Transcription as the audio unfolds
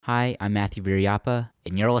Hi, I'm Matthew Viriapa,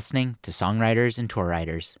 and you're listening to Songwriters and Tour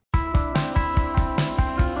Writers.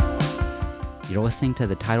 You're listening to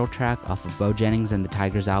the title track off of Bo Jennings and the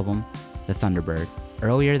Tigers album, The Thunderbird.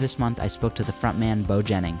 Earlier this month, I spoke to the frontman Bo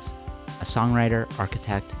Jennings, a songwriter,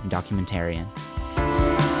 architect, and documentarian.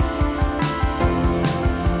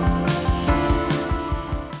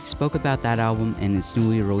 He spoke about that album and its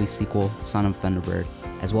newly released sequel, Son of Thunderbird,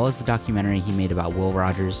 as well as the documentary he made about Will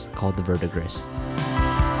Rogers called The Verdigris.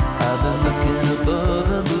 I've been looking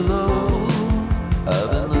above and below.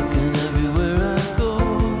 I've been looking everywhere I go.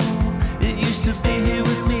 It used to be here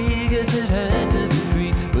with me, guess it had to be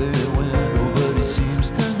free. Where it went, nobody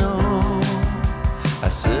seems to know. I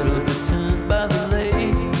set up a tent by the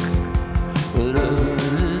lake,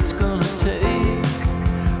 whatever it's gonna take.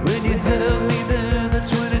 When you held me there,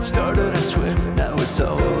 that's when it started, I swear. Now it's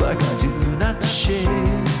all I can do not to shake,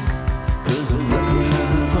 'cause I'm looking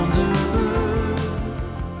for the Thunderbird.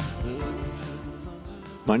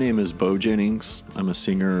 My name is Bo Jennings. I'm a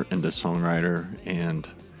singer and a songwriter, and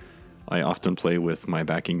I often play with my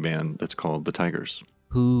backing band that's called the Tigers.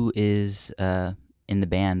 Who is in the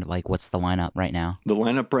band? Like, what's the lineup right now? The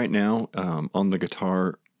lineup right now on the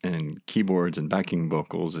guitar and keyboards and backing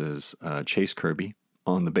vocals is Chase Kirby.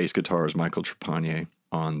 On the bass guitar is Michael Trepanier.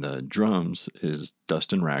 On the drums is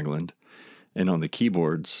Dustin Ragland. And on the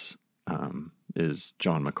keyboards is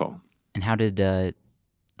John McCall. And how did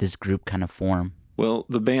this group kind of form? Well,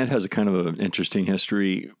 the band has a kind of an interesting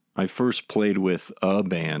history. I first played with a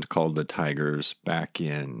band called the Tigers back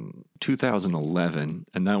in 2011,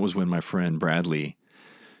 and that was when my friend Bradley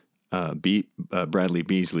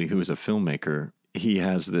Beasley, who is a filmmaker, he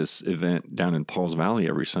has this event down in Pauls Valley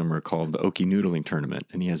every summer called the Okie Noodling Tournament,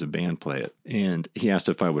 and he has a band play it. And he asked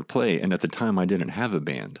if I would play, and at the time I didn't have a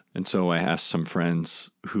band. And so I asked some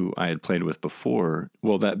friends who I had played with before.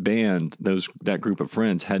 Well, that band, that group of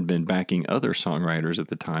friends had been backing other songwriters at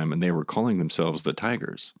the time, and they were calling themselves the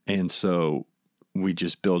Tigers. And so we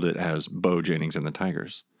just billed it as Bo Jennings and the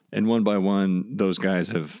Tigers. And one by one, those guys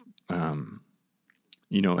have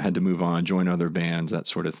had to move on, join other bands, that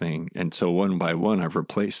sort of thing. And so one by one,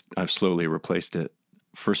 I've slowly replaced it.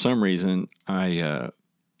 For some reason, it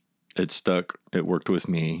stuck. It worked with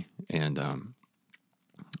me, and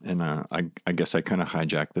I guess I kind of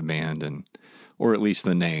hijacked the band or at least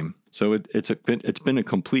the name. So it's been a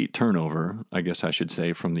complete turnover, I guess I should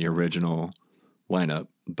say, from the original lineup.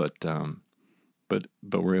 But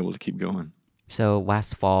we're able to keep going. So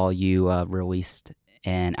last fall, you released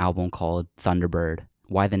an album called Thunderbird.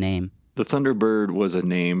 Why the name? The Thunderbird was a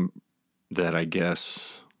name that I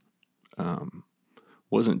guess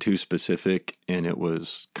wasn't too specific, and it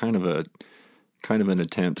was kind of an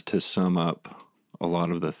attempt to sum up a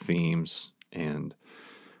lot of the themes and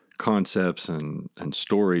concepts and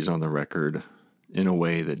stories on the record in a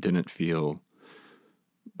way that didn't feel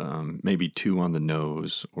maybe too on the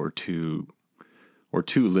nose or too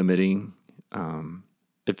limiting.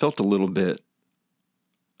 It felt a little bit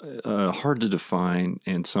hard to define,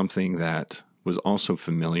 and something that was also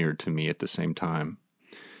familiar to me at the same time.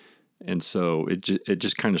 And so it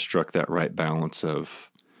just kind of struck that right balance of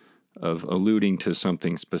alluding to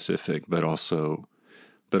something specific, but also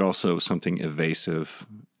something evasive.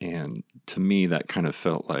 And to me, that kind of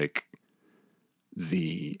felt like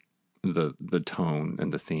the tone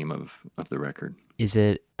and the theme of the record. Is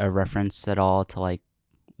it a reference at all to like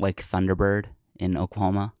Thunderbird in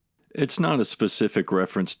Oklahoma? It's not a specific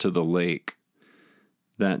reference to the lake.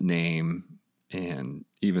 That name and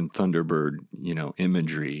even Thunderbird,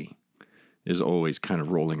 imagery is always kind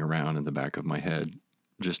of rolling around in the back of my head,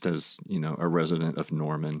 just as, a resident of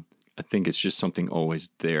Norman. I think it's just something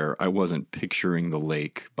always there. I wasn't picturing the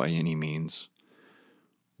lake by any means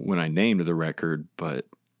when I named the record, but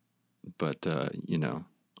I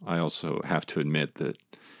also have to admit that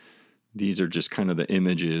these are just kind of the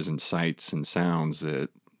images and sights and sounds that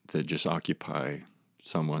just occupy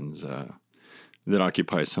someone's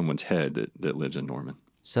head that lives in Norman.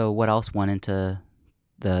 So what else went into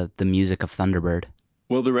the music of Thunderbird?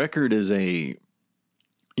 Well, the record is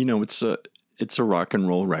it's a rock and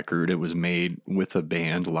roll record. It was made with a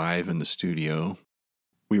band live in the studio.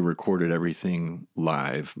 We recorded everything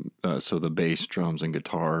live. So the bass, drums, and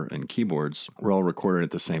guitar and keyboards were all recorded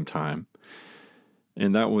at the same time.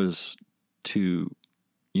 And that was to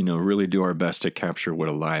really do our best to capture what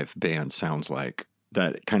a live band sounds like.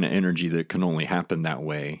 That kind of energy that can only happen that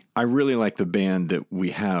way. I really like the band that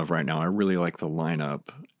we have right now. I really like the lineup,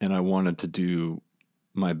 and I wanted to do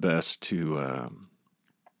my best to,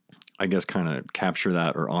 I guess, kind of capture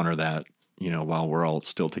that or honor that, while we're all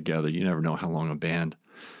still together. You never know how long a band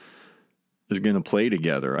is going to play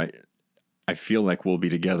together. I I feel like we'll be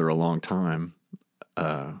together a long time,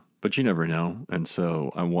 but you never know. And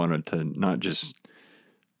so I wanted to not just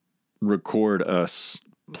record us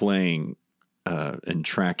playing and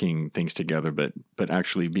tracking things together, but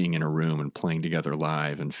actually being in a room and playing together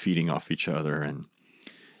live and feeding off each other and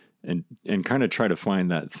kind of try to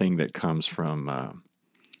find that thing that comes from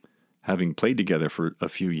having played together for a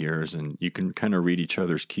few years, and you can kind of read each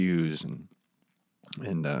other's cues and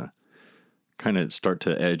kind of start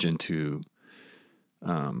to edge into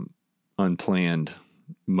unplanned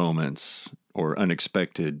moments or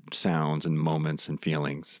unexpected sounds and moments and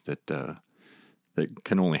feelings that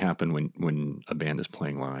can only happen when a band is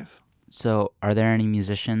playing live. So are there any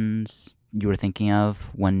musicians you were thinking of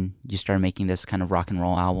when you started making this kind of rock and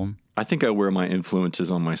roll album? I think I wear my influences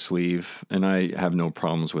on my sleeve, and I have no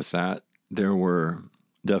problems with that. There were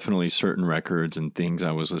definitely certain records and things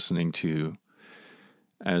I was listening to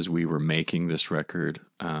as we were making this record.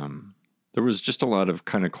 There was just a lot of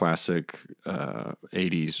kind of classic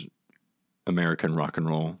 80s American rock and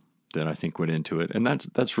roll that I think went into it. And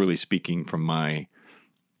that's really speaking from my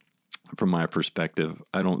perspective.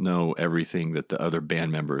 I don't know everything that the other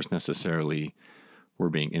band members necessarily were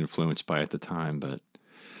being influenced by at the time, but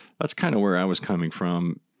that's kind of where I was coming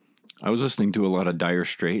from. I was listening to a lot of Dire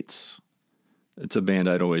Straits. It's a band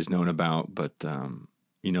I'd always known about, but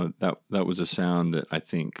that was a sound that I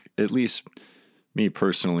think, at least me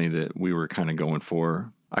personally, that we were kind of going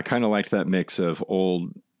for. I kind of liked that mix of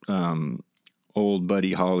old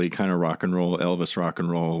Buddy Holly kind of rock and roll, Elvis rock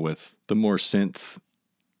and roll, with the more synth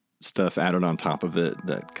stuff added on top of it,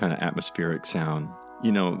 that kind of atmospheric sound.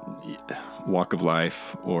 Walk of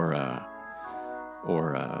Life or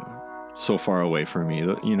So Far Away From Me.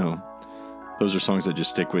 Those are songs that just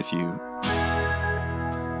stick with you.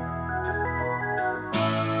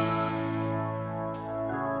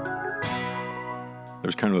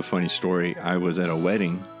 There's kind of a funny story. I was at a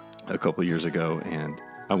wedding a couple years ago, and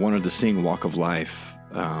I wanted to sing Walk of Life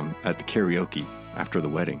at the karaoke after the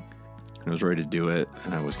wedding. And I was ready to do it,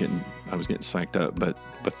 and I was getting psyched up. But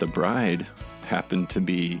the bride happened to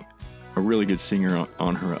be a really good singer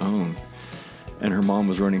on her own, and her mom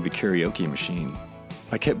was running the karaoke machine.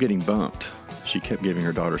 I kept getting bumped. She kept giving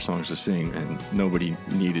her daughter songs to sing, and nobody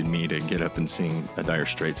needed me to get up and sing a Dire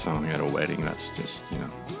Straits song at a wedding. That's just,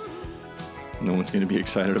 no one's going to be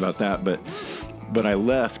excited about that. But I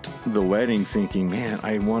left the wedding thinking, man,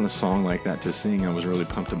 I want a song like that to sing. I was really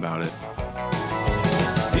pumped about it.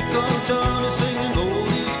 Here comes Johnny singing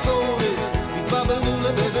oldies goldies.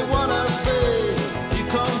 Babalula, baby, what I say. Here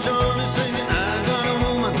comes Johnny singing, I got a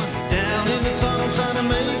woman down in the tunnel trying to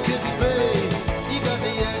make it pay. He got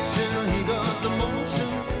the action, he got the motion.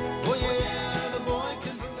 Oh yeah, the boy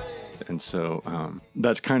can play. And so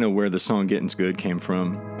that's kind of where the song Getting's Good came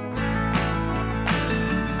from.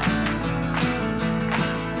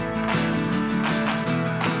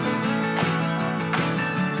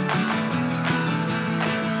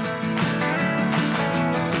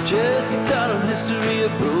 Just taught him history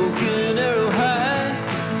of Broken Arrow High.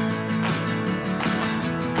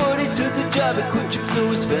 But he took a job at Quick Trip so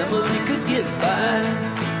his family could get by.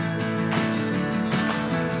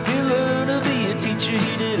 He learned to be a teacher,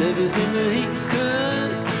 he did everything that he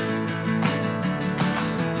could.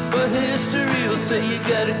 But history will say you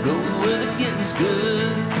gotta go where the getting's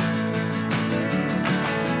good.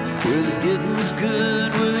 Where the getting's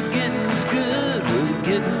good, where the getting's good, where the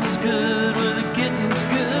getting's good, where the getting's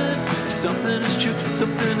good. If something is true,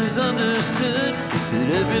 something is understood. It's that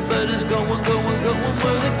everybody's going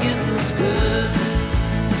where the getting's good.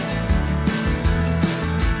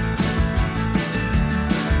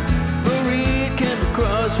 Maria came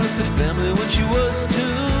across with the family when she was 2.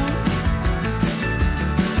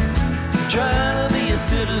 Trying to be a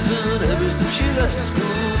citizen ever since she left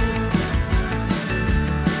school.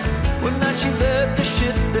 One night she left the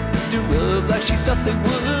shit that picked her up like she thought they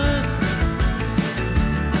would.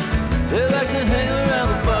 They like to hang around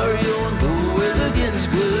the barrio and go where the getting's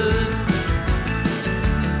good.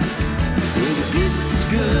 Where the getting's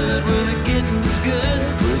good, where the getting's good,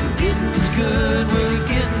 where the getting's good, where the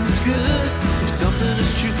getting's good. If something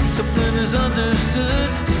is true, something is understood.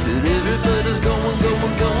 It's that everybody's going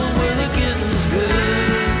where the getting's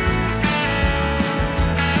good.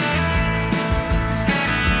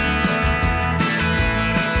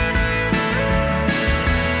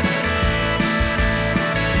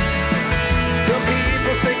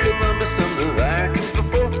 Say Columbus and the Vikings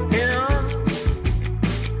before him.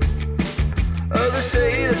 Others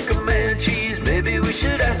say the Comanches, maybe we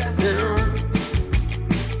should ask them.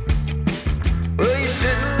 Well, you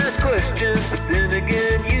shouldn't ask questions, but then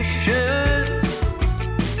again you should.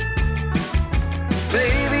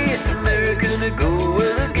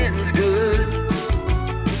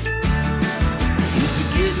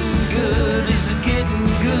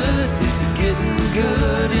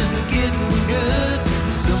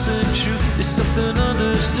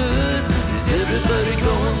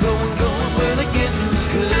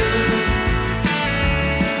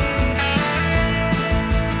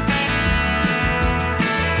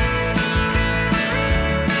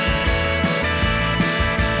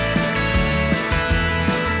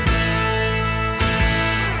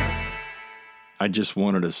 I just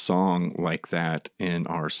wanted a song like that in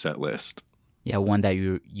our set list. Yeah, one that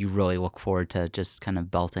you really look forward to just kind of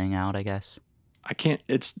belting out, I guess. I can't.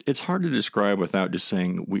 It's hard to describe without just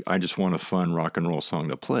saying I just want a fun rock and roll song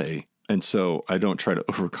to play, and so I don't try to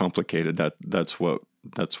overcomplicate it. That's what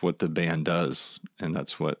the band does, and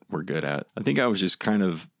that's what we're good at. I think I was just kind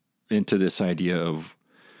of into this idea of,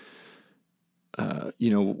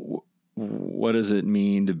 what does it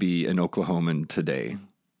mean to be an Oklahoman today?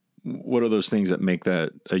 What are those things that make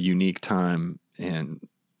that a unique time, and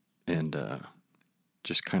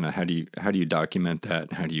just kind of how do you document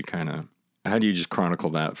that? How do you just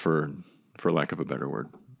chronicle that, for lack of a better word?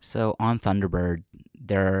 So on Thunderbird,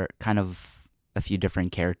 there are kind of a few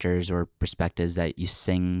different characters or perspectives that you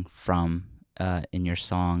sing from in your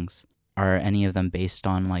songs. Are any of them based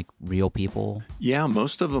on like real people? Yeah,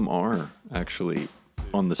 most of them are actually.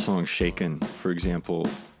 On the song Shaken, for example,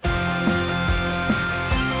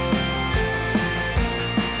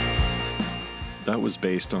 that was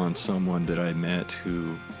based on someone that I met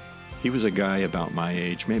he was a guy about my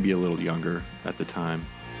age, maybe a little younger at the time.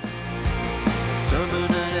 Summer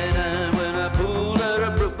 99 when I pulled out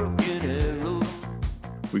a broken arrow.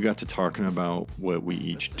 We got to talking about what we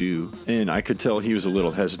each do, and I could tell he was a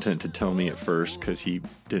little hesitant to tell me at first because he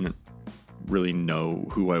didn't really know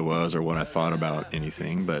who I was or what I thought about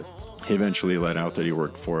anything, but he eventually let out that he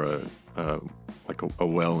worked for a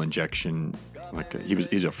well injection,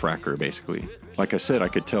 he's a fracker basically. Like I said, I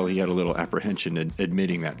could tell he had a little apprehension in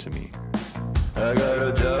admitting that to me. I got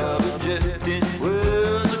a job injecting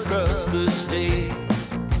wells across the state.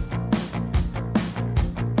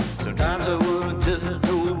 Sometimes I wouldn't tell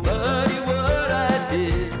nobody what I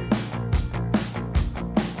did.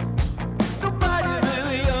 Nobody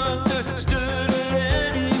really understood it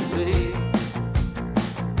anyway.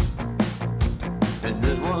 And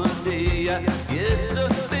then one day I guess a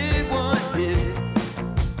big one did.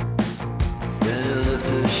 Then I left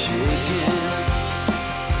her shaking.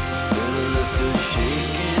 Then I left her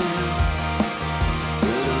shaking.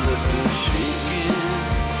 Then I left her shaking.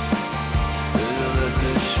 Then I left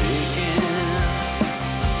her shaking.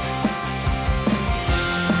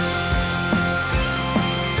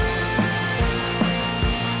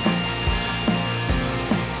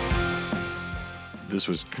 This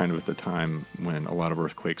was kind of at the time when a lot of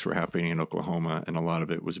earthquakes were happening in Oklahoma, and a lot of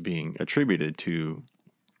it was being attributed to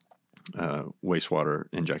wastewater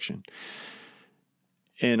injection.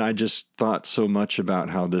 And I just thought so much about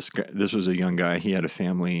how this was a young guy. He had a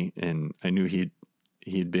family, and I knew he'd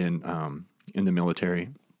been in the military.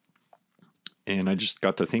 And I just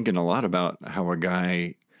got to thinking a lot about how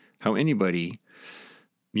anybody,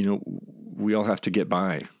 we all have to get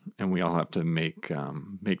by, and we all have to make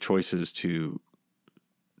choices to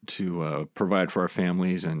provide for our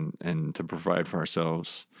families and to provide for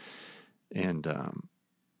ourselves. And,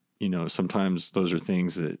 sometimes those are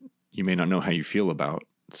things that you may not know how you feel about.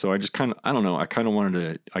 So I just I wanted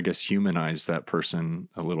to, I guess, humanize that person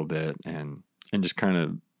a little bit and just kind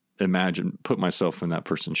of put myself in that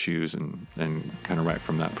person's shoes and kind of write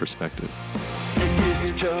from that perspective. You're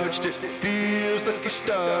discharged, it feels like you're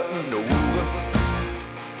starting over.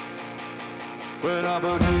 When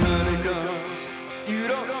opportunity comes, you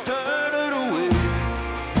don't turn it away.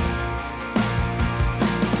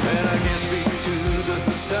 And I can't speak to the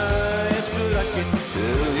science, but I can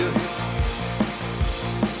tell you,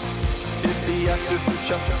 if the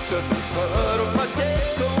aftershocks are part of my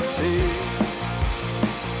take-home pay,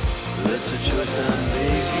 that's a choice I'm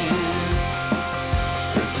making.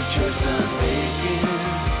 That's a choice I'm making.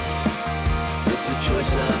 That's a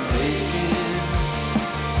choice I'm making.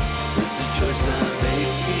 That's a choice I'm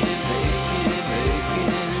making.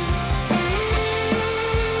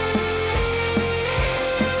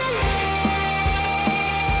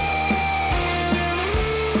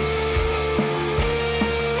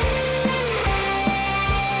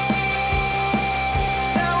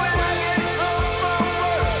 Now when I get home from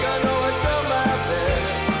work, I know I've done my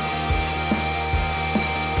best.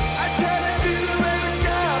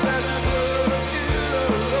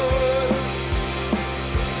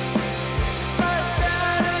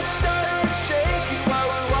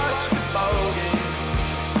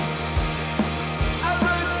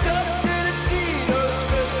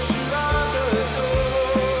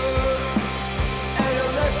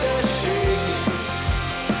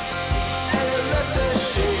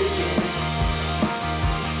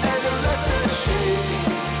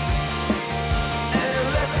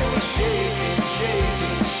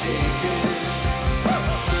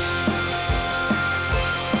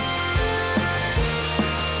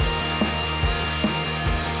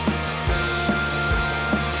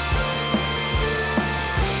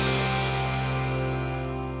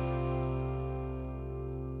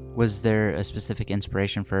 Was there a specific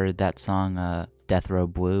inspiration for that song, Death Row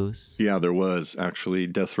Blues? Yeah, there was actually.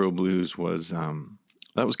 Death Row Blues was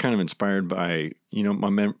that was kind of inspired by, my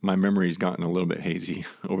memory's gotten a little bit hazy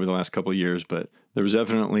over the last couple of years, but there was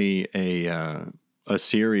definitely a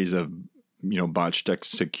series of botched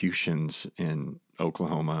executions in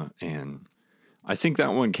Oklahoma, and I think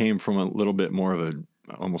that one came from a little bit more of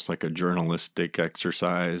almost like a journalistic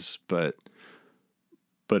exercise, but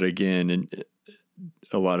again,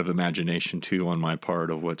 a lot of imagination too on my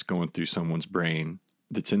part of what's going through someone's brain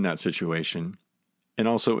that's in that situation. And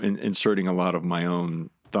also inserting a lot of my own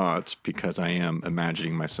thoughts because I am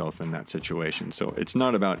imagining myself in that situation. So it's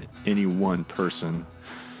not about any one person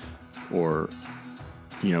or,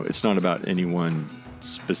 it's not about any one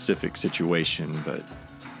specific situation, but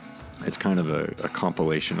it's kind of a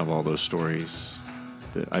compilation of all those stories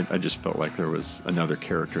that I just felt like there was another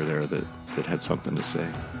character there that had something to say.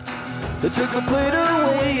 They took my plate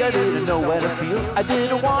away, I didn't know how to feel. I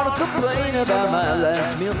didn't want to complain about my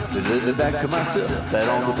last meal. They led me back to myself, sat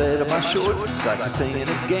on the bed of my shorts. It's like I sang in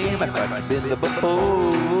a game, I've been there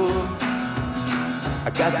before.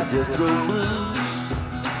 I got the Death Row Blues,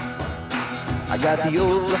 I got the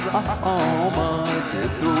Oklahoma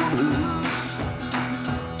Death Row Blues.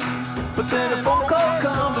 But then a phone call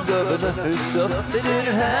come, the governor herself. They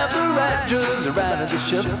didn't have the right drugs around in the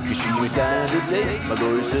shelf, 'cause she went down today. My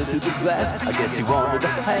lawyer said through the glass, I guess he wanted to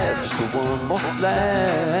have just one more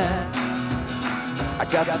laugh. I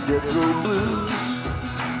got the Death Row Blues,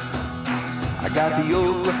 I got the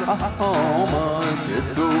Oklahoma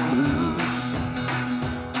Death Row Blues.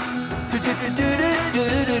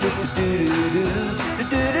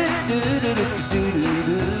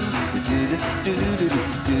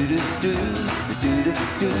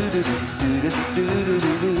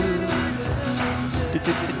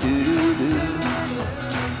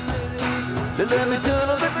 They let me turn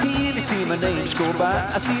on the TV, see my name scroll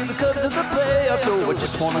by. I see the Cubs in the playoffs, so I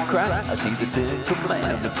just wanna cry. I see the Ten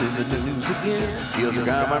Commandments in the news again. Feels like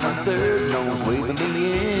I'm on third, no one's waving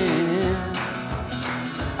me in.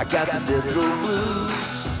 I got the Death Row Blues,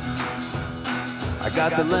 I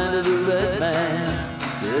got the land of the red man,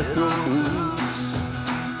 Death Row Blues.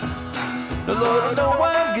 The Lord, I know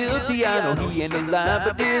I'm guilty, I know he ain't alive,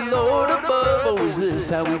 but dear Lord above, oh, is this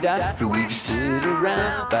how we die? Do we just sit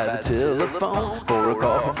around by the telephone for a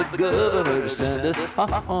call from the governor to send us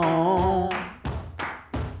home?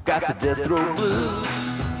 Got the Death Row Blues,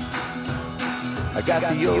 I got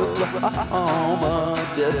the Oklahoma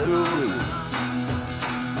Death Row Blues.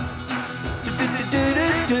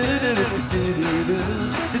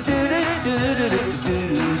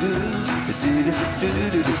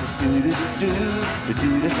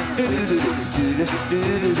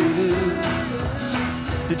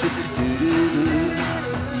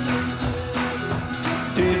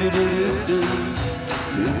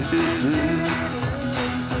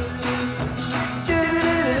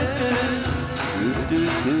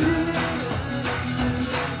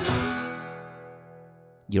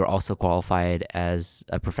 You're also qualified as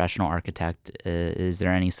a professional architect. Is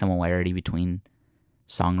there any similarity between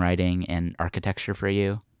songwriting and architecture for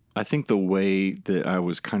you? I think the way that I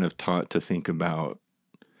was kind of taught to think about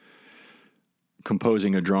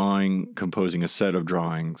composing a drawing, composing a set of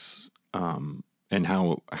drawings, and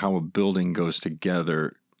how a building goes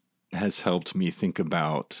together has helped me think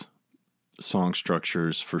about song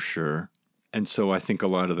structures for sure. And so I think a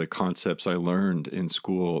lot of the concepts I learned in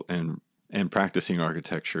school and practicing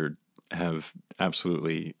architecture have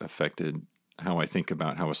absolutely affected how I think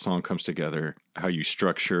about how a song comes together, how you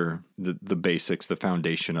structure the basics, the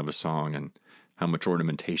foundation of a song, and how much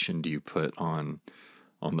ornamentation do you put on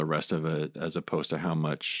the rest of it, as opposed to how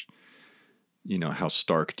much, how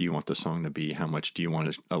stark do you want the song to be? How much do you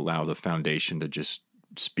want to allow the foundation to just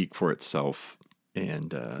speak for itself?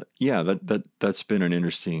 And that's been an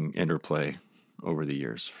interesting interplay over the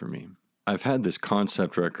years for me. I've had this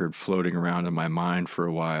concept record floating around in my mind for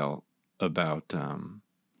a while about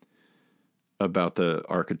the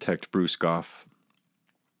architect Bruce Goff,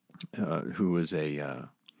 who was a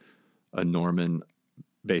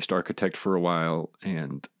Norman-based architect for a while,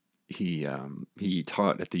 and he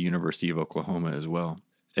taught at the University of Oklahoma as well,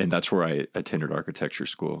 and that's where I attended architecture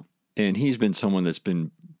school. And he's been someone that's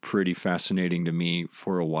been pretty fascinating to me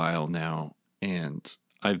for a while now, and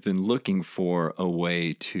I've been looking for a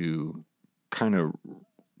way to kind of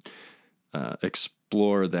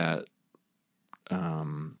explore that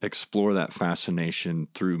fascination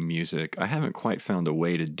through music. I haven't quite found a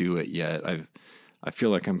way to do it yet. I feel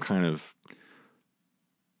like I'm kind of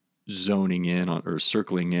zoning in on or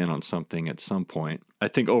circling in on something at some point. I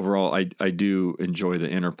think overall I do enjoy the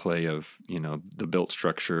interplay of, you know, the built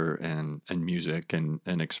structure and music and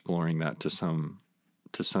exploring that to some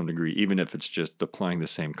degree, even if it's just applying the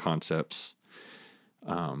same concepts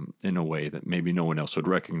in a way that maybe no one else would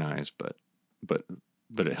recognize, but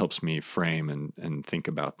it helps me frame and think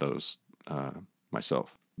about those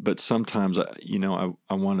myself. But sometimes, you know,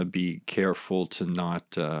 I want to be careful to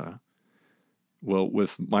not, well,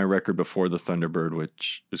 with my record before the Thunderbird,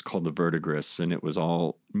 which is called The Verdigris, and it was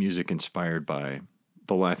all music inspired by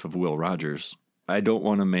the life of Will Rogers, I don't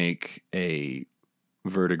want to make a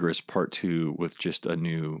Verdigris Part 2 with just a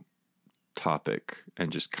new topic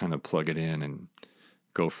and just kind of plug it in and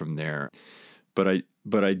go from there. But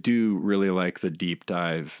I do really like the deep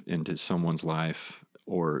dive into someone's life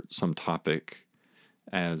or some topic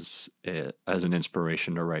as an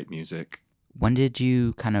inspiration to write music. When did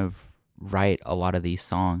you kind of write a lot of these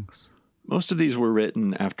songs? Most of these were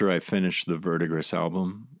written after I finished the Verdigris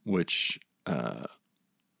album, which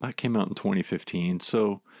that came out in 2015.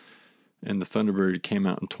 So, and the Thunderbird came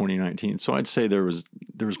out in 2019. So I'd say there was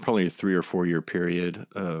probably a 3 or 4 year period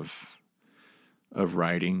of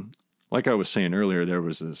writing. Like I was saying earlier, there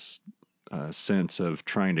was this sense of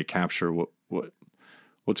trying to capture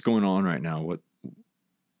what's going on right now. What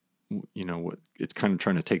it's kind of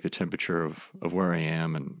trying to take the temperature of where I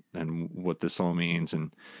am and what this all means.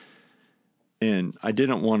 And I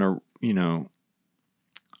didn't want to,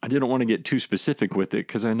 get too specific with it,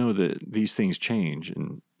 because I know that these things change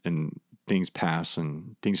and things pass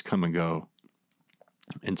and things come and go.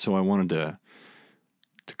 And so I wanted to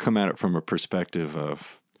come at it from a perspective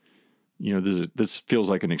of, this feels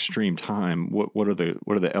like an extreme time. What are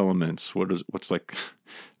the elements? What's like,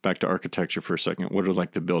 back to architecture for a second. What are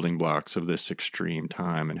like the building blocks of this extreme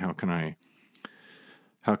time, and how can I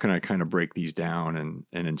kind of break these down and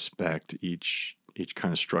inspect each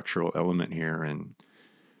kind of structural element here? And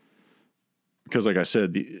because, like I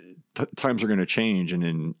said, the times are going to change, and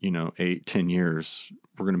in 8-10 years,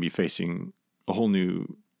 we're going to be facing a whole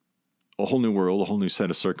new world, a whole new set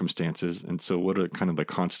of circumstances. And so what are kind of the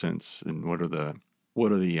constants, and what are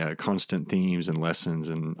the constant themes and lessons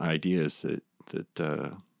and ideas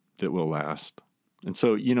that will last? And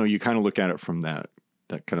so, you kind of look at it from that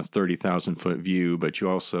kind of 30,000 foot view, but you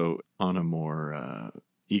also, on a more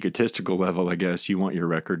egotistical level, I guess, you want your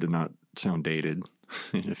record to not sound dated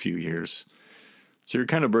in a few years. So you're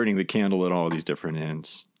kind of burning the candle at all these different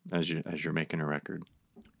ends as you're making a record.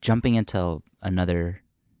 Jumping into another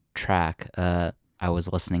track, I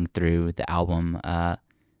was listening through the album. I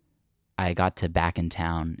got to Back in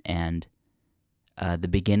Town, and the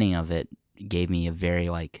beginning of it gave me a very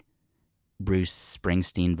like Bruce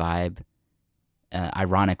Springsteen vibe.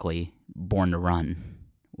 Ironically, Born to Run.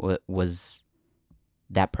 Was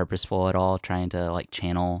that purposeful at all, trying to like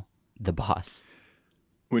channel the boss?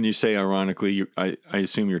 When you say ironically, I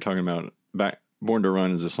assume you're talking about Born to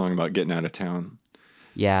Run is a song about getting out of town.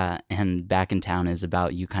 Yeah, and Back in Town is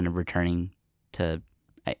about you kind of returning to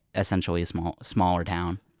essentially a smaller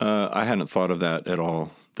town. I hadn't thought of that at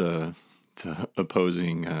all. The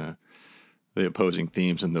opposing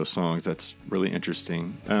themes in those songs. That's really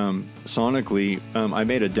interesting. Sonically, I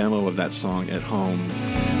made a demo of that song at home.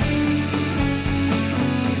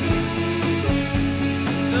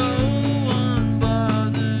 No one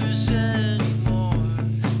bothers anymore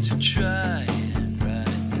to try and write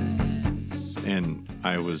this. And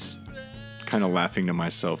I was kind of laughing to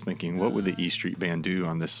myself, thinking, what would the E Street Band do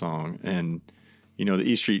on this song? And the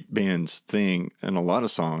E Street Band's thing in a lot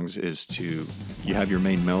of songs is you have your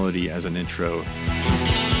main melody as an intro,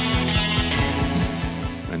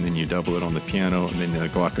 and then you double it on the piano, and then the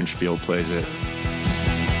glockenspiel plays it.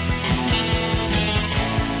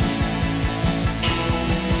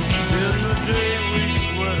 In the day we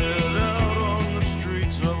sweated out on the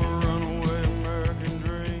streets of a runaway American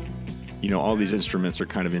dream. All these instruments are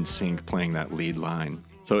kind of in sync, playing that lead line.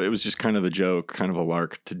 So it was just kind of a joke, kind of a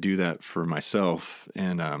lark to do that for myself.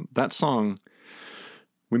 And that song,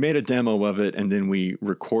 we made a demo of it, and then we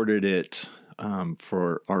recorded it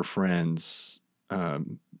for our friends'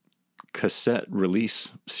 cassette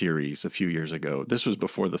release series a few years ago. This was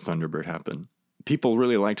before the Thunderbird happened. People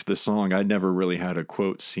really liked the song. I'd never really had a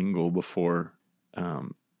quote single before.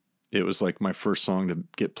 It was like my first song to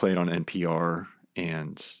get played on NPR,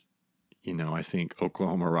 and I think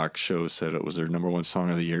Oklahoma Rock Show said it was their number one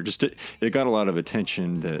song of the year. Just it got a lot of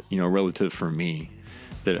attention that, relative for me,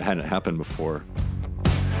 that it hadn't happened before.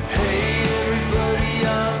 Hey everybody,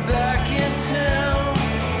 I'm back in town.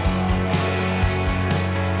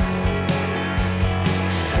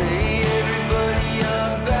 Hey everybody,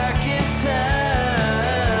 I'm back in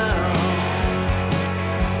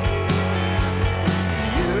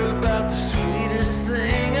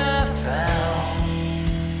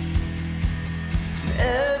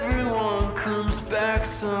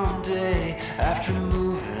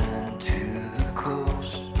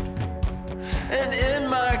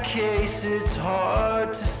it's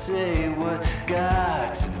hard to say what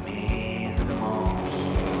got to me the most.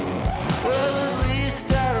 Well, at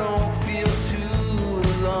least I don't feel too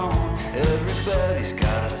alone. Everybody's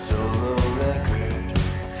got a solo record.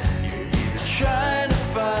 You're either trying to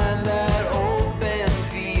find that old band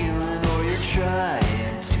feeling, or you're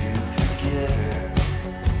trying to forget her.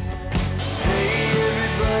 Hey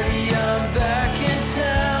everybody, I'm back in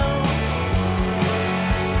town.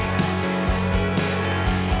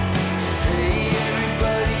 Hey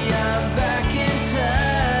everybody, I'm back in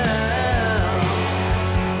town.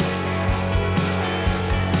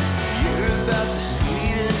 You're about the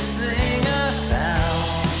sweetest thing I found.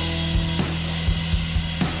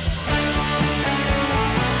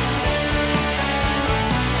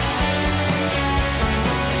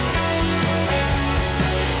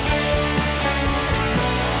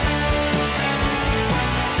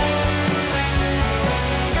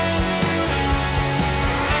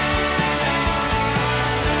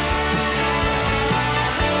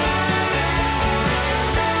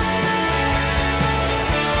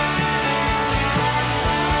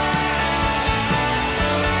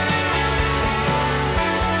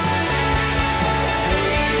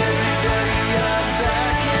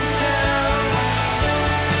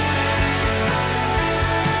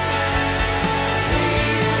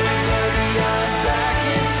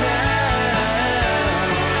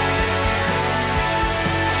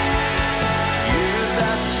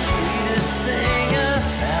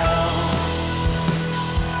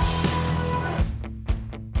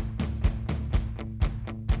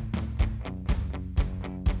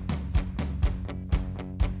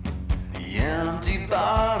 The empty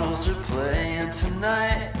bottles are playing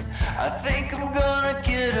tonight. I think I'm gonna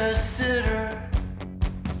get a sitter.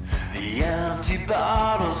 The empty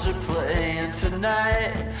bottles are playing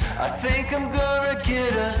tonight. I think I'm gonna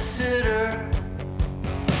get a sitter.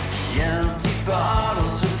 The empty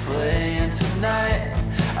bottles are playing tonight.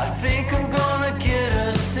 I think I'm gonna get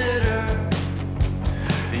a sitter.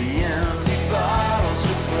 The empty bottles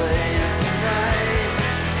are playing tonight.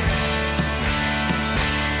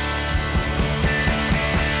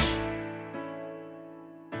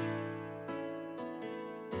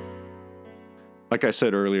 Like I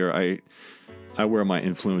said earlier, I wear my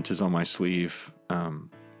influences on my sleeve,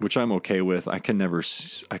 which I'm okay with. I could never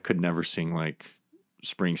sing like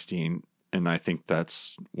Springsteen, and I think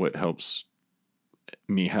that's what helps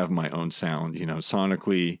me have my own sound. You know,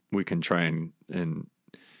 sonically, we can try and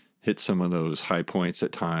hit some of those high points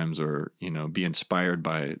at times, or you know, be inspired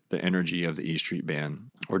by the energy of the E Street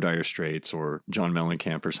Band or Dire Straits or John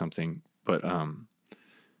Mellencamp or something. But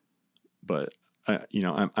you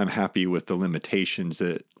know, I'm happy with the limitations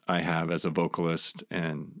that I have as a vocalist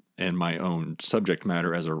and my own subject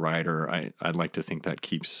matter as a writer. I'd like to think that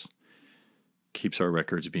keeps our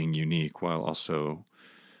records being unique, while also,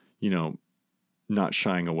 you know, not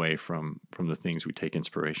shying away from the things we take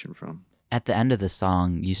inspiration from. At the end of the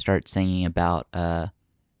song, you start singing about, I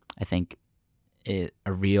think, a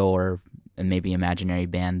real or maybe imaginary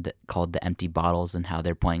band called the Empty Bottles and how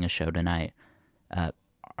they're playing a show tonight.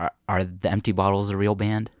 Are the Empty Bottles a real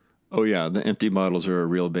band? Oh yeah, the Empty Bottles are a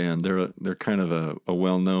real band. They're kind of a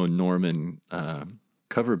well-known Norman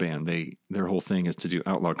cover band. Their whole thing is to do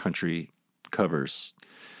outlaw country covers,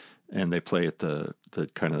 and they play at the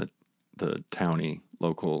kind of the towny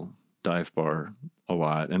local dive bar a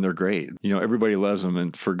lot, and they're great. You know, everybody loves them,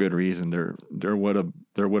 and for good reason. They're what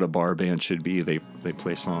a bar band should be. They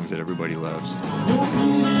play songs that everybody loves.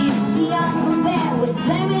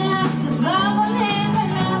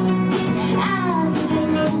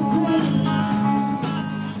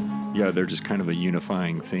 Yeah, they're just kind of a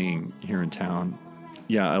unifying thing here in town.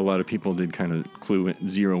 Yeah, a lot of people did kind of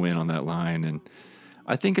zero in on that line, and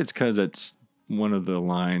I think it's because it's one of the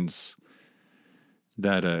lines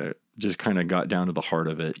that just kind of got down to the heart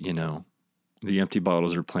of it. You know, the Empty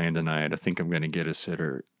Bottles are playing tonight. I think I'm going to get a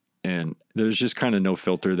sitter. And there's just kind of no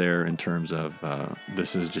filter there in terms of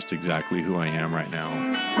this is just exactly who I am right now.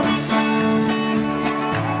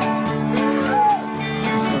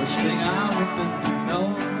 First thing I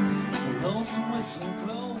know, so lonesome whistle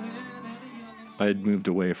blowing. I had moved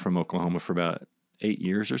away from Oklahoma for about 8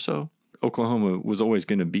 years or so. Oklahoma was always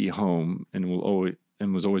going to be home and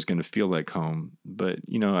was always going to feel like home. But,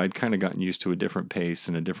 you know, I'd kind of gotten used to a different pace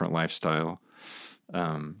and a different lifestyle.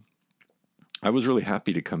 I was really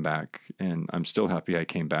happy to come back, and I'm still happy I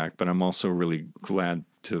came back, but I'm also really glad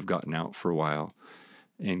to have gotten out for a while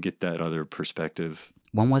and get that other perspective.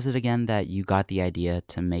 When was it again that you got the idea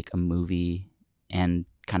to make a movie and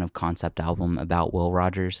kind of concept album about Will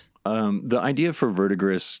Rogers? The idea for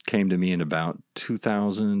Verdigris came to me in about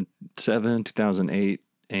 2007, 2008,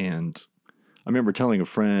 and I remember telling a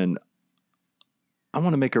friend, I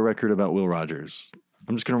want to make a record about Will Rogers.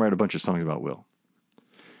 I'm just going to write a bunch of songs about Will.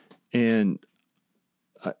 And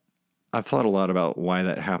I've thought a lot about why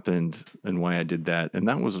that happened and why I did that. And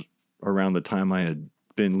that was around the time I had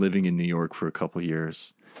been living in New York for a couple of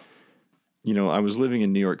years. You know, I was living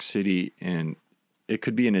in New York City, and it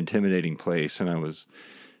could be an intimidating place. And I was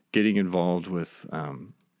getting involved with,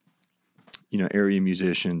 area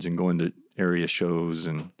musicians and going to area shows.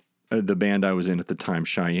 And the band I was in at the time,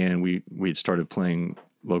 Cheyenne, we had started playing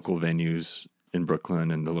local venues in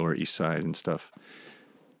Brooklyn and the Lower East Side and stuff.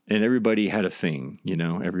 And everybody had a thing,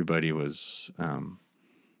 everybody was,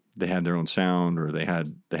 they had their own sound, or they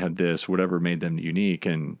had this, whatever made them unique.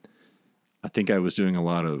 And I think I was doing a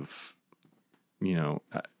lot of,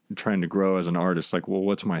 trying to grow as an artist. Like, well,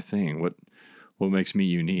 what's my thing? What makes me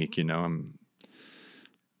unique?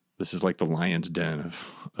 This is like the lion's den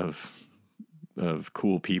of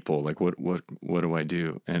cool people. Like, what do I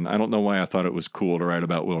do? And I don't know why I thought it was cool to write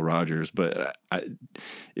about Will Rogers, but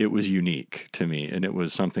it was unique to me. And it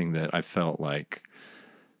was something that I felt like,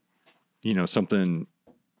 something,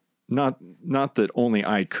 not that only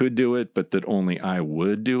I could do it, but that only I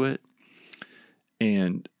would do it.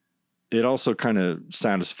 And it also kind of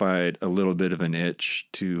satisfied a little bit of an itch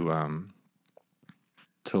to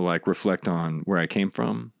like reflect on where I came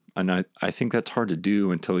from. And I think that's hard to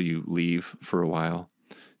do until you leave for a while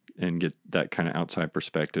and get that kind of outside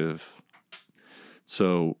perspective.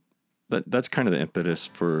 So that's kind of the impetus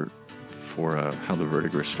for how the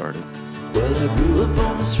Verdigris started. Well, I grew up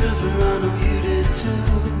on this river, I know you did too.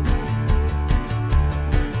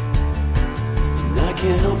 And I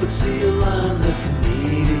can't help but see a line there from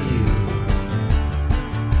me to you.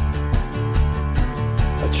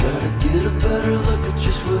 I try to get a better look at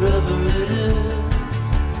just whatever it is.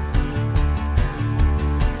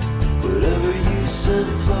 Whatever you send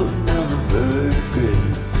floating down the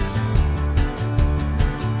Verdigris.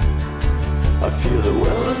 I feel it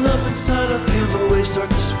welling up inside, I feel the waves start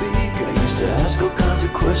to speak. I used to ask all kinds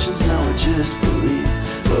of questions, now I just believe.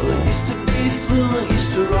 Well, I used to be fluent,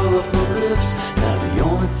 used to roll off my lips. Now the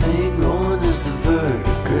only thing rolling is the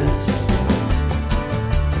Verdigris.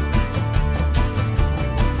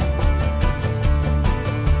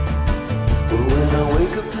 But when I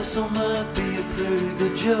wake up, this all might be a pretty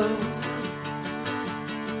good joke.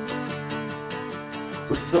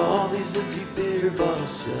 With all these empty beer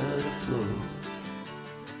bottles set afloat.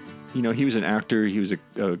 He was an actor. He was a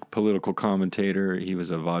political commentator. He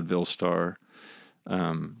was a vaudeville star.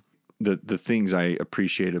 The things I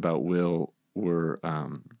appreciate about Will were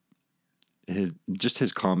his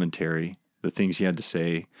commentary, the things he had to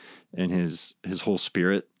say, and his whole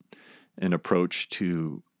spirit and approach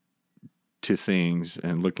to things,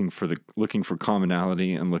 and looking for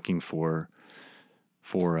commonality and looking for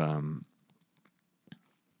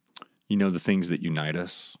the things that unite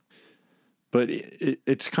us. But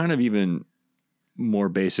it's kind of even more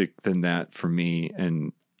basic than that for me,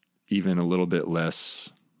 and even a little bit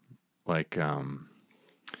less like,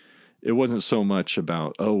 it wasn't so much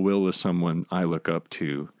about, Will is someone I look up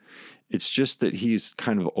to. It's just that he's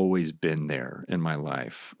kind of always been there in my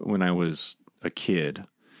life. When I was a kid,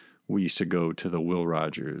 we used to go to the Will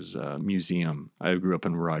Rogers Museum. I grew up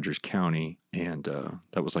in Rogers County, and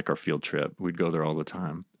that was like our field trip. We'd go there all the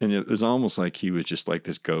time. And it was almost like he was just like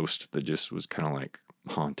this ghost that just was kind of like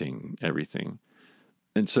haunting everything.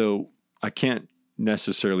 And so I can't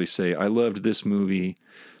necessarily say I loved this movie,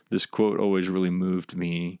 this quote always really moved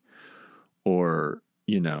me, or,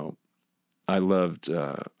 I loved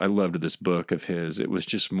this book of his. It was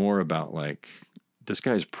just more about like, this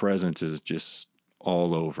guy's presence is just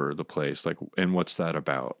all over the place. Like, and what's that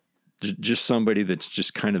about? Just somebody that's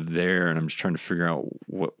just kind of there, and I'm just trying to figure out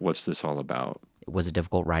what's this all about. Was it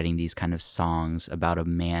difficult writing these kind of songs about a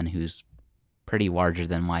man who's pretty larger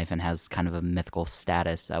than life and has kind of a mythical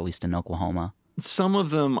status, at least in Oklahoma? Some of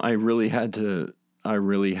them I really had to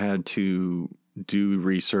do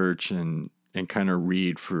research and kind of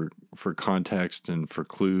read for context and for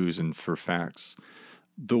clues and for facts.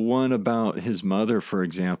 The one about his mother, for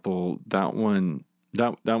example, that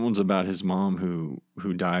one's about his mom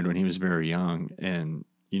who died when he was very young. And,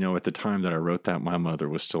 at the time that I wrote that, my mother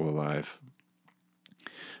was still alive.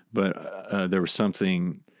 But there was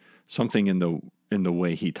something in the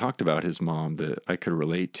way he talked about his mom that I could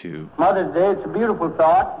relate to. Mother's Day, it's a beautiful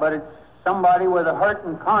thought, but it's somebody with a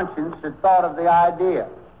hurting conscience that thought of the idea.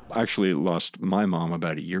 I actually lost my mom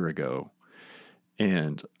about a year ago,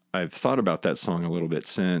 and I've thought about that song a little bit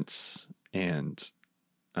since, and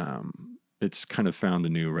it's kind of found a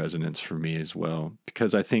new resonance for me as well,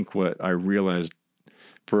 because I think what I realized,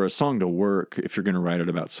 for a song to work, if you're going to write it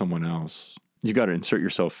about someone else, you got to insert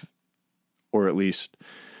yourself, or at least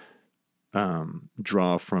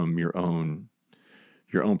draw from your own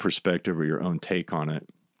perspective or your own take on it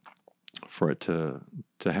for it to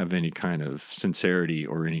have any kind of sincerity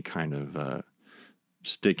or any kind of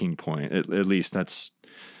sticking point. At least that's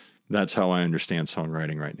how I understand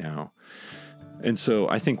songwriting right now. And so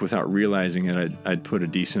I think without realizing it, I'd put a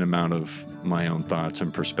decent amount of my own thoughts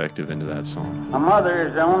and perspective into that song. A mother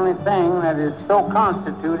is the only thing that is so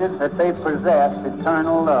constituted that they possess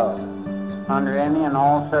eternal love. Under any and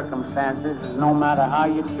all circumstances, no matter how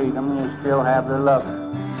you treat them, you still have their love.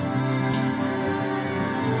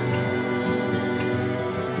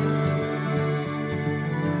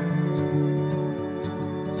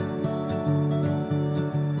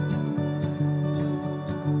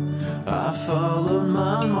 I followed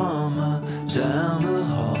my mama down the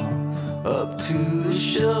hall, up to the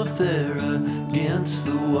shelf there against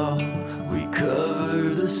the wall. We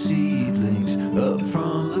covered the seedlings up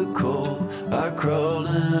from the cold. I crawled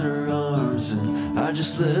in her arms and I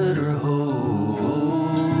just let her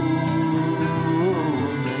hold me.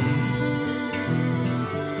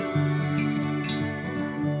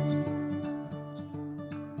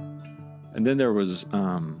 And then there was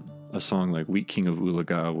a song like Wheat King of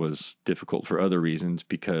Ulaga was difficult for other reasons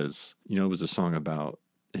because, it was a song about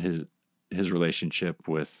his relationship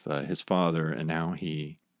with his father and how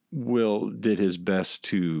he did his best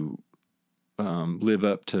to live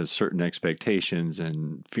up to certain expectations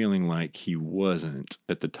and feeling like he wasn't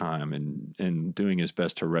at the time and doing his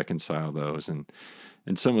best to reconcile those. And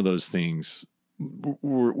some of those things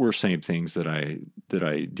were same things that I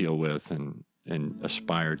deal with and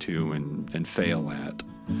aspire to and fail at.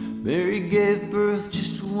 Mary gave birth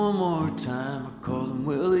just one more time. I called him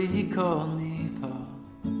Willie, he called me Pa.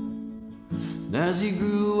 And as he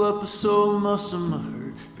grew up, a soul most of my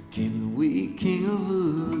hurt became the Wheat King of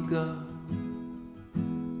Ulaga.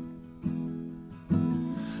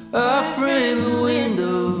 I framed the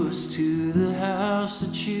windows to the house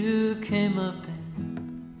that you came up in.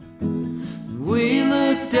 And we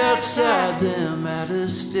looked outside them at a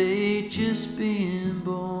state just being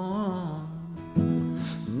born.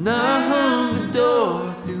 And I hung the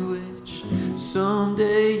door through which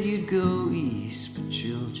someday you'd go east, but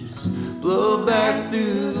you'll just blow back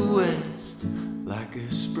through the west like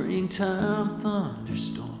a springtime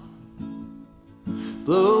thunderstorm.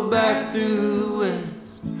 Blow back through the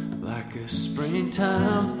west like a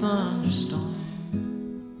springtime thunderstorm.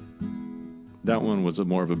 That one was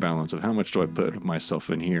more of a balance of how much do I put of myself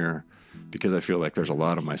in here, because I feel like there's a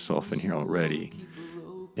lot of myself in here already,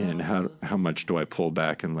 and how much do I pull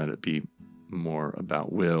back and let it be more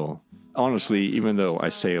about Will. Honestly, even though I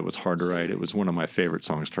say it was hard to write, it was one of my favorite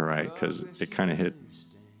songs to write because it kind of hit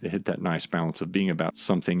that nice balance of being about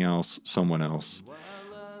something else, someone else,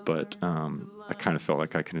 but I kind of felt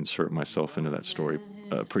like I could insert myself into that story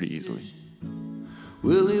pretty easily.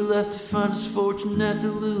 Willie left to find his fortune at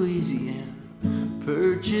the Louisiana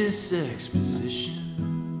Purchase Exposition.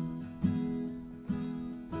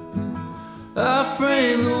 I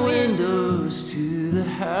framed the windows to the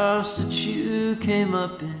house that you came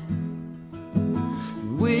up in.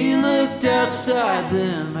 We looked outside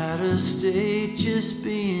them at a state just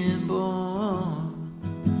being born.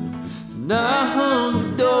 And I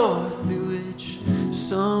hung the door through which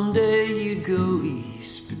someday you'd go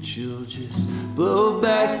east, but you'll just blow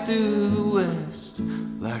back through the west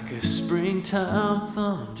like a springtime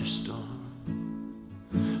thunderstorm.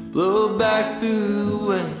 Blow back through the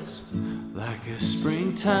west like a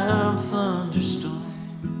springtime thunderstorm.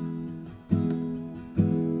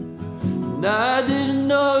 And I didn't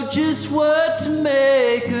know just what to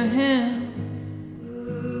make of him,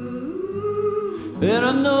 and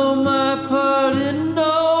I know my part didn't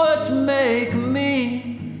know what to make of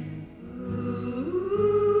me.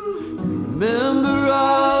 Remember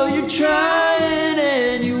all you're trying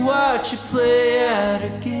and you watch it play out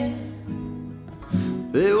again.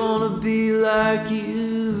 They wanna be like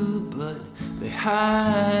you, but they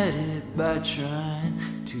hide it by trying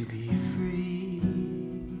to be free.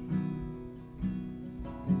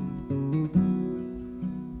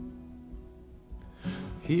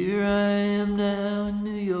 Here I am now in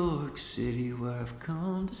New York City, where I've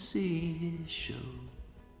come to see his show.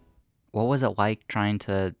 What was it like trying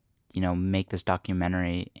to, make this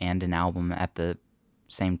documentary and an album at the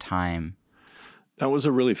same time? That was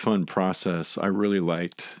a really fun process. I really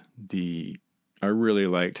liked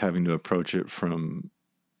having to approach it from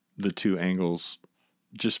the two angles.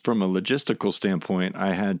 Just from a logistical standpoint,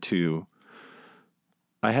 I had to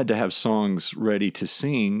have songs ready to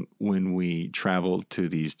sing when we traveled to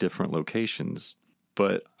these different locations.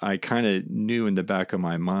 But I kind of knew in the back of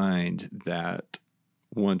my mind that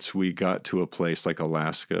once we got to a place like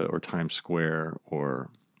Alaska or Times Square or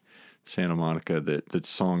Santa Monica, that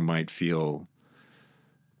song might feel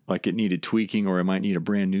like it needed tweaking, or I might need a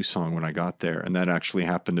brand new song when I got there. And that actually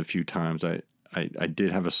happened a few times. I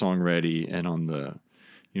did have a song ready, and on the,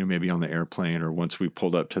 maybe on the airplane or once we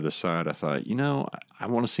pulled up to the side, I thought, I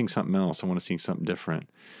want to sing something else. I want to sing something different.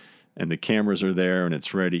 And the cameras are there and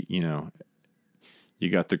it's ready. You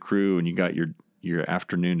got the crew and you got your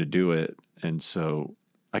afternoon to do it. And so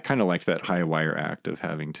I kind of liked that high wire act of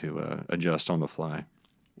having to adjust on the fly.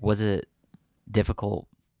 Was it difficult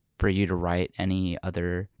for you to write any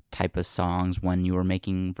other type of songs when you were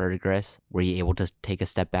making Verdigris? Were you able to take a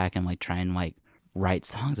step back and try and write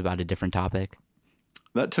songs about a different topic?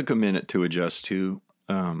 That took a minute to adjust to.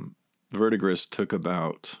 Verdigris took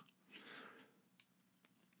about,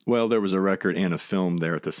 there was a record and a film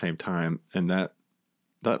there at the same time, and that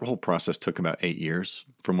whole process took about 8 years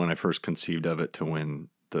from when I first conceived of it to when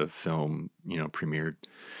the film, premiered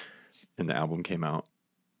and the album came out.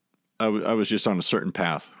 I was just on a certain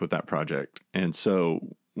path with that project. And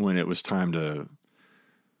so when it was time to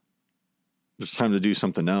do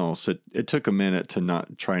something else, it took a minute to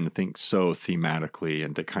not trying to think so thematically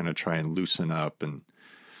and to kind of try and loosen up. And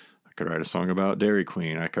I could write a song about Dairy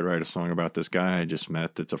Queen. I could write a song about this guy I just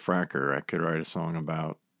met that's a fracker. I could write a song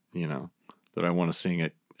about, that I want to sing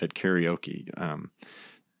at karaoke.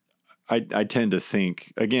 I tend to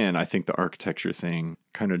think, again, I think the architecture thing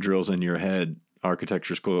kind of drills in your head,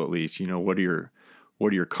 architecture school at least, what are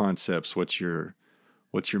your concepts? What's your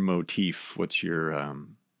motif? What's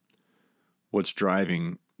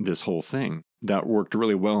driving this whole thing? That worked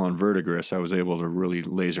really well on Verdigris. I was able to really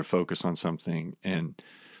laser focus on something, and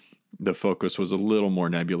the focus was a little more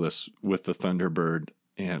nebulous with the Thunderbird.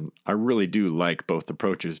 And I really do like both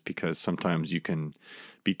approaches, because sometimes you can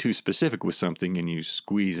be too specific with something and you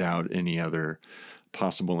squeeze out any other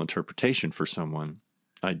possible interpretation for someone.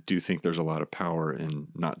 I do think there's a lot of power in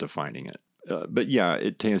not defining it. But yeah,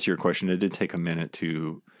 to answer your question, it did take a minute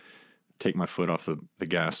to take my foot off the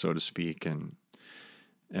gas, so to speak, and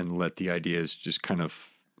let the ideas just kind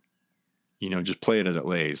of, just play it as it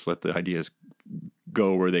lays. Let the ideas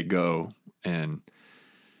go where they go, and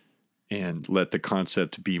let the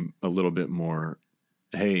concept be a little bit more,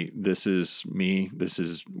 hey, this is me, this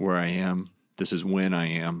is where I am, this is when I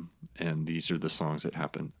am, and these are the songs that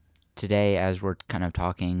happen. Today, as we're kind of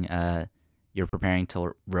talking, you're preparing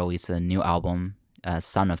to release a new album,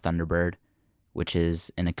 Son of Thunderbird, which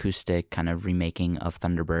is an acoustic kind of remaking of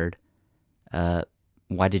Thunderbird.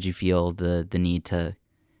 Why did you feel the need to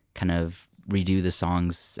kind of redo the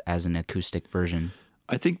songs as an acoustic version?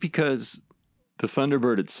 I think because the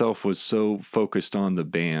Thunderbird itself was so focused on the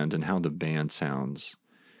band and how the band sounds.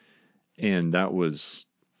 And that was,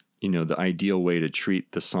 the ideal way to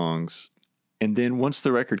treat the songs. And then once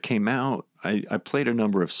the record came out, I played a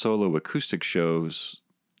number of solo acoustic shows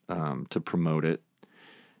to promote it.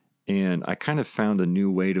 And I kind of found a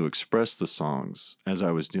new way to express the songs as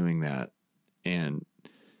I was doing that. And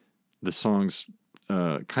the songs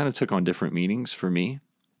kind of took on different meanings for me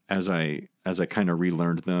as I kind of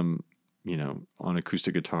relearned them, on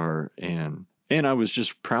acoustic guitar. And I was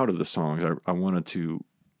just proud of the songs. I wanted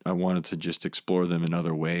to just explore them in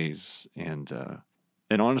other ways. And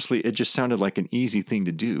honestly, it just sounded like an easy thing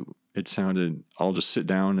to do. It sounded, I'll just sit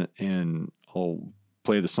down and I'll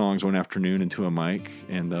play the songs one afternoon into a mic,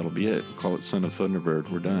 and that'll be it. Call it Son of Thunderbird.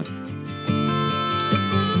 We're done.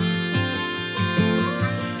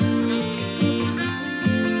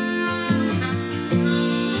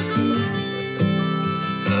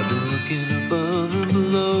 I've been looking above and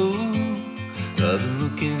below. I've been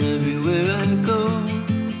looking everywhere I go.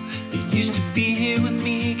 It used to be here with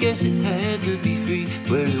me, guess it had to be free.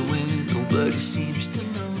 Where it went, nobody seems to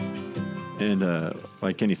know. And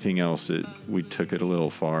like anything else, we took it a little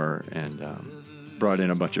far and brought in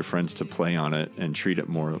a bunch of friends to play on it and treat it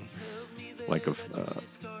more like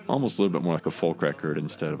almost a little bit more like a folk record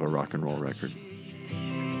instead of a rock and roll record.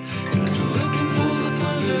 'Cause I'm looking for the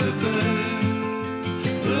Thunderbird,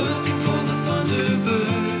 looking for the Thunderbird.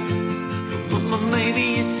 Maybe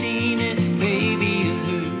you've seen it, maybe you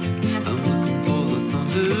heard. I'm looking for the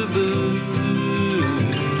Thunderbird.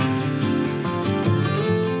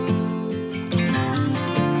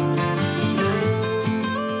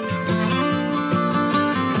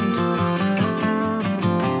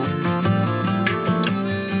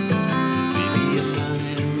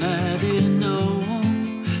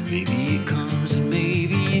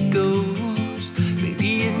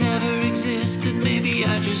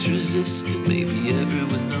 Resisted, maybe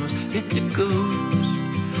everyone knows it goes.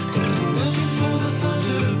 But I'm looking for the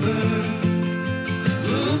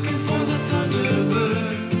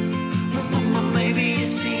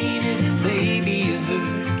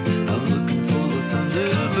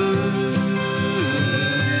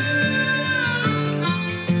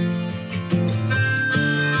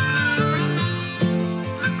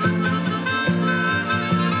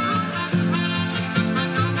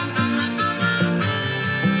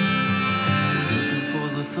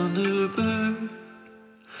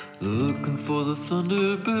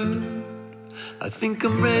Thunderbird. I think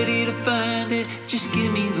I'm ready to find it, just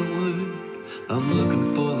give me the word. I'm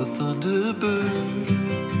looking for the Thunderbird.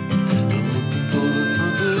 I'm looking for the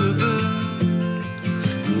Thunderbird.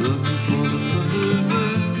 Looking for the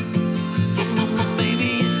Thunderbird. Maybe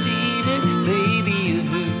you seen it, maybe you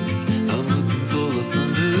heard. I'm looking for the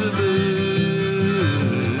Thunderbird.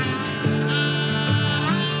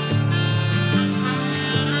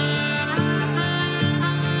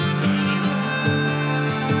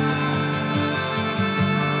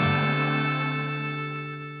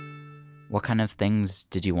 What kind of things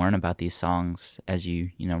did you learn about these songs as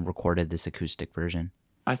you recorded this acoustic version?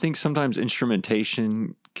 I think sometimes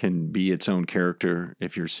instrumentation can be its own character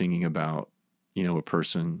if you're singing about, a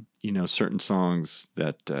person. Certain songs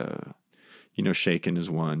that, Shaken is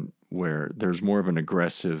one where there's more of an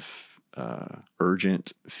aggressive,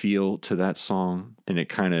 urgent feel to that song, and it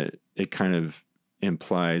kind of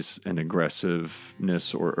implies an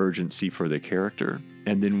aggressiveness or urgency for the character.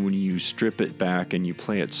 And then when you strip it back and you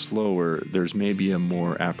play it slower, there's maybe a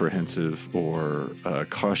more apprehensive or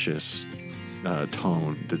cautious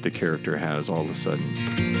tone that the character has all of a sudden.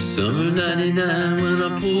 Summer 99 when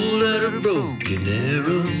I pulled out a broken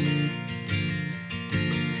arrow.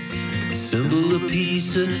 Symbol a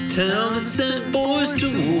piece of town that sent boys to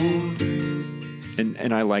war.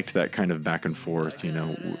 And I liked that kind of back and forth,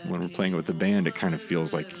 when we're playing with the band, it kind of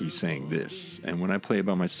feels like he's saying this. And when I play it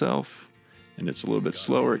by myself and it's a little bit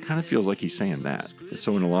slower, it kind of feels like he's saying that.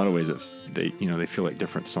 So in a lot of ways, they feel like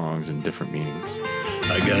different songs and different meanings.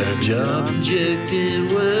 I got a job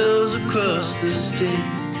injecting wells across the state.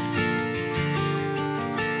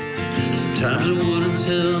 Sometimes I wouldn't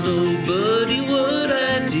tell nobody what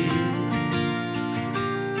I did.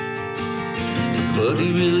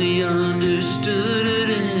 Nobody really understood it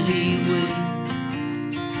anyway.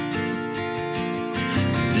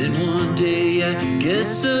 And then one day I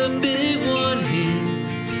guess a big one hit,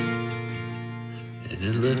 and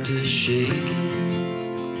it left us shaking.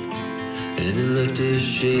 And it left us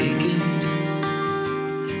shaking.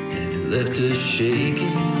 And it left us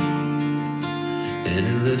shaking. And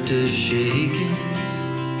it left us shaking.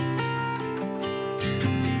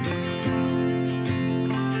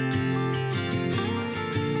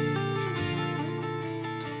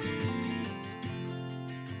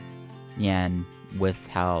 Yeah, and with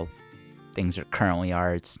how things currently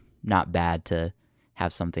are, it's not bad to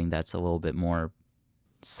have something that's a little bit more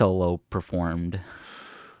solo performed.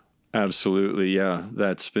 Absolutely, yeah.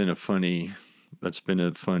 That's been a funny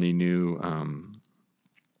new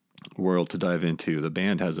world to dive into. The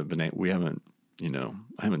band hasn't been. I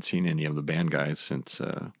haven't seen any of the band guys since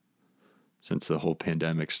the whole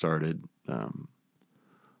pandemic started.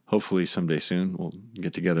 Hopefully someday soon we'll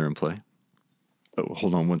get together and play. Oh,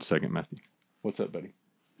 hold on one second, Matthew. What's up, buddy?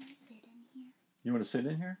 You want to sit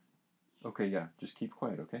in here? Okay, yeah. Just keep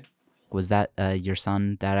quiet, okay? Was that your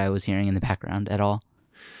son that I was hearing in the background at all?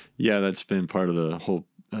 Yeah, that's been part of the whole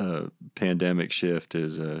pandemic shift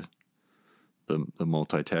is the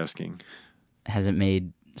multitasking. Has it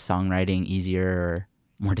made songwriting easier or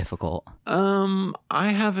more difficult? I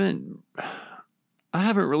haven't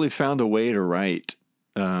really found a way to write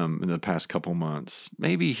in the past couple months.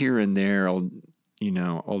 Maybe here and there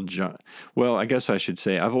well, I guess I should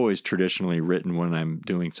say I've always traditionally written when I'm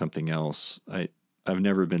doing something else. I've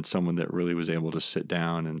never been someone that really was able to sit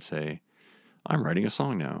down and say, I'm writing a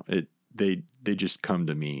song now. They just come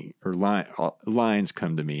to me, or lines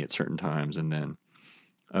come to me at certain times, and then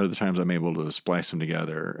other times I'm able to splice them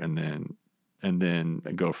together and then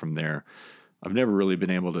go from there. I've never really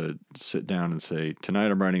been able to sit down and say,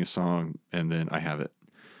 tonight I'm writing a song, and then I have it.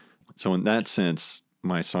 So in that sense,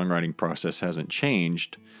 my songwriting process hasn't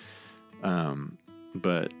changed,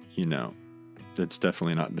 but it's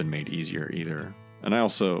definitely not been made easier either. And I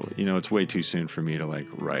also, it's way too soon for me to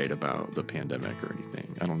write about the pandemic or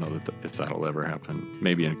anything. I don't know if that'll ever happen.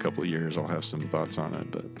 Maybe in a couple of years I'll have some thoughts on it,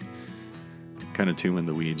 but kind of too in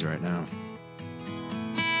the weeds right now.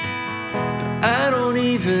 I don't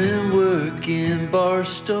even work in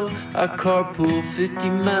Barstow. I carpool 50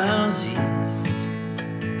 miles east.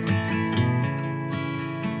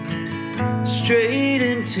 Straight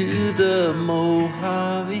into the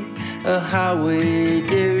Mojave, a highway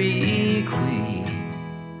Dairy Queen.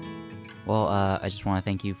 Well, I just want to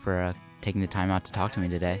thank you for taking the time out to talk to me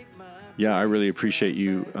today. Yeah, I really appreciate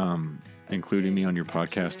you including me on your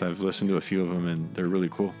podcast. I've listened to a few of them, and they're really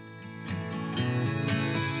cool.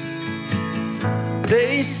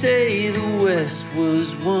 They say the West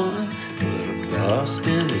was won, but I'm lost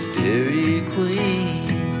in this Dairy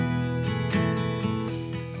Queen.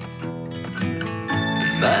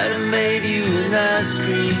 Might have made you an ice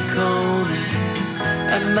cream cone and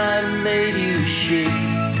I might have made you shake.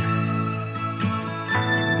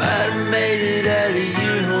 Might have made it out of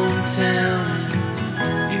your hometown.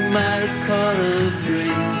 You might have caught a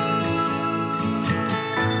break.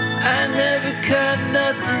 I never caught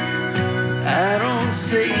nothing. I don't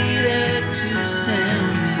say that to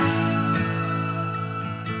sound.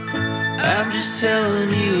 I'm just telling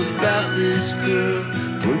you about this girl.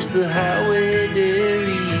 Works the highway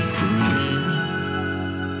Dairy Queen.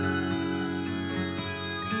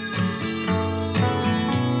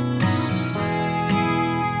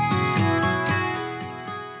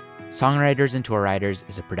 Songwriters and Tour Riders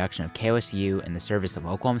is a production of KOSU in the service of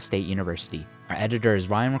Oklahoma State University. Our editor is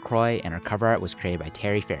Ryan McCroy, and our cover art was created by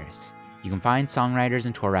Terry Ferris. You can find Songwriters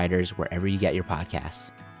and Tour Riders wherever you get your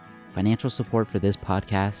podcasts. Financial support for this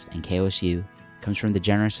podcast and KOSU comes from the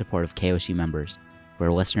generous support of KOSU members, who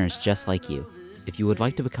are listeners just like you. If you would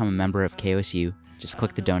like to become a member of KOSU, just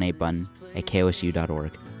click the donate button at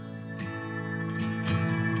kosu.org.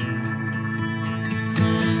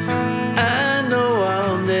 I know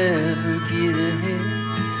I'll never get ahead,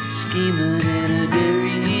 scheming in a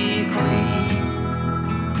Dairy Queen.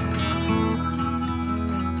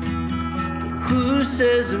 Who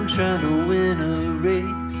says I'm trying to win a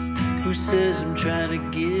race? Who says I'm trying to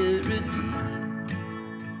get redeemed?